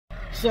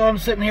So I'm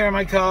sitting here in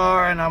my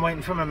car and I'm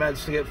waiting for my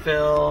meds to get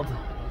filled.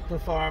 The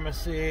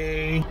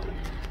pharmacy. There's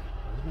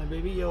my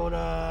baby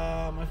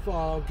Yoda, my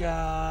Fall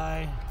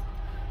Guy.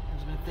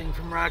 There's my thing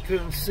from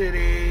Raccoon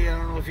City. I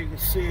don't know if you can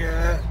see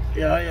it.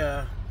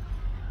 Yeah.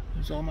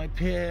 There's all my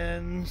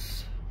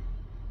pins.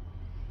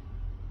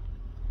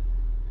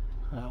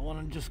 That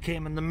one just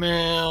came in the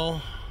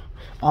mail.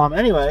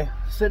 Anyway,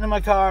 sitting in my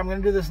car, I'm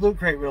gonna do this loot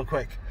crate real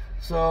quick.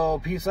 So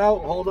peace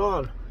out, hold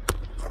on.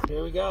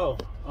 Here we go.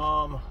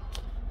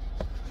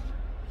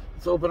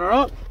 Let's open her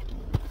up.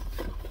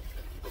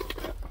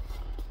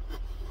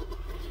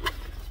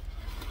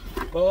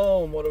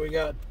 Boom, what do we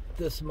got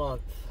this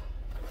month?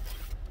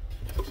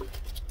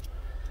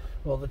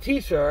 Well, the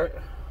t-shirt.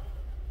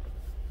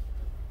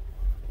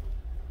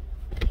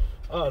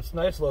 Oh, it's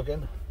nice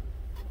looking.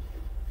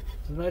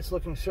 It's a nice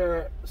looking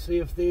shirt. Sea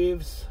of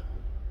Thieves.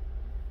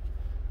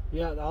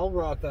 Yeah, I'll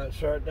rock that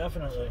shirt,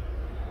 definitely.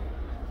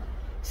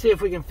 See if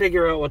we can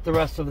figure out what the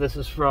rest of this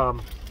is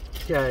from.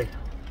 Okay.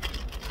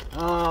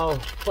 Oh,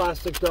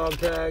 plastic dog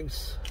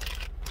tags.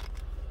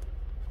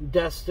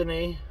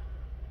 Destiny.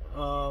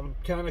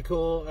 Kind of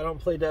cool. I don't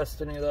play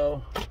Destiny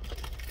though.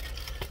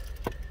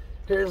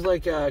 Here's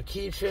like a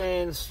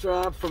keychain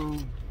strap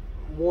from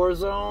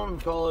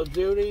Warzone, Call of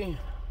Duty.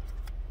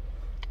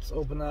 Let's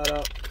open that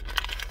up.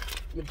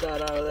 Get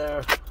that out of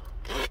there.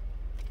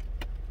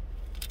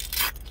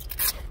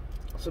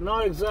 So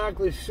not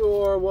exactly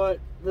sure what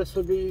this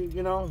would be,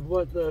 you know,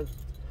 what the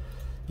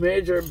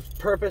major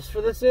purpose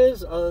for this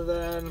is, other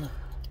than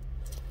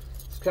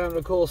it's kind of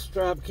a cool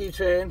strap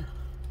keychain.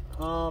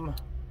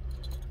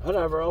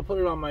 Whatever, I'll put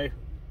it on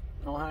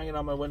I'll hang it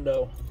on my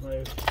window,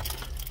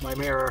 my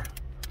mirror.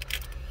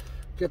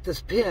 Get this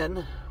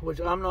pin,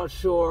 which I'm not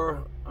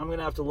sure, I'm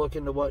gonna have to look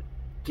into what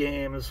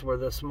games were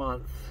this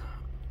month.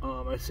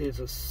 I see it's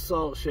a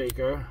salt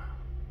shaker.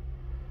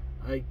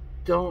 I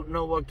don't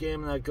know what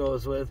game that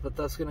goes with, but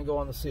that's gonna go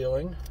on the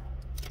ceiling.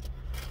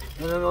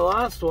 And then the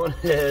last one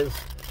is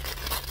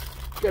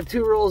got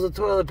 2 rolls of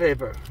toilet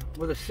paper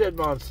with a shit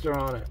monster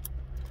on it.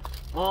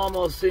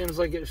 Almost seems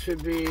like it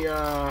should be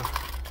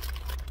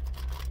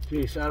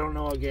geez, I don't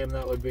know what game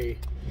that would be.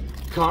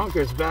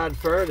 Conker's Bad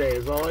Fur Day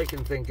is all I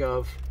can think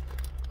of.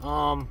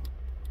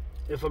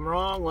 If I'm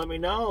wrong, let me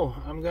know.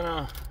 I'm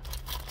gonna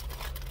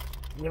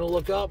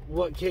look up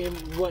what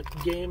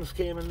games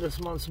came in this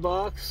month's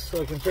box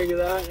so I can figure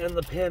that and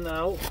the pin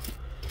out.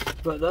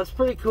 But that's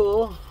pretty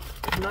cool.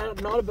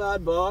 Not a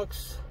bad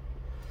box.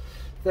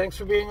 Thanks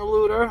for being a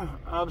looter.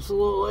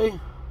 Absolutely.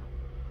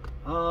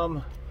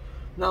 Now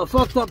the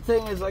fucked up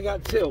thing is I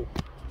got 2.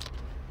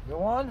 The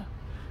 1,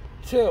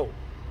 2.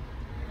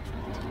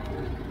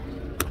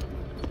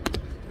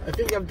 I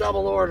think I've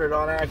double ordered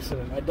on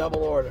accident. I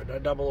double ordered.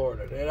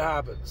 It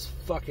happens.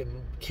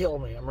 Fucking kill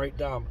me. I'm right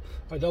down.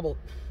 I double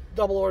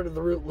ordered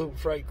the Loot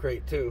Freight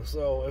crate too.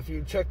 So if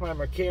you check my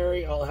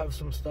Mercari, I'll have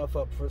some stuff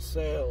up for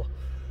sale.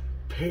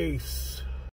 Peace.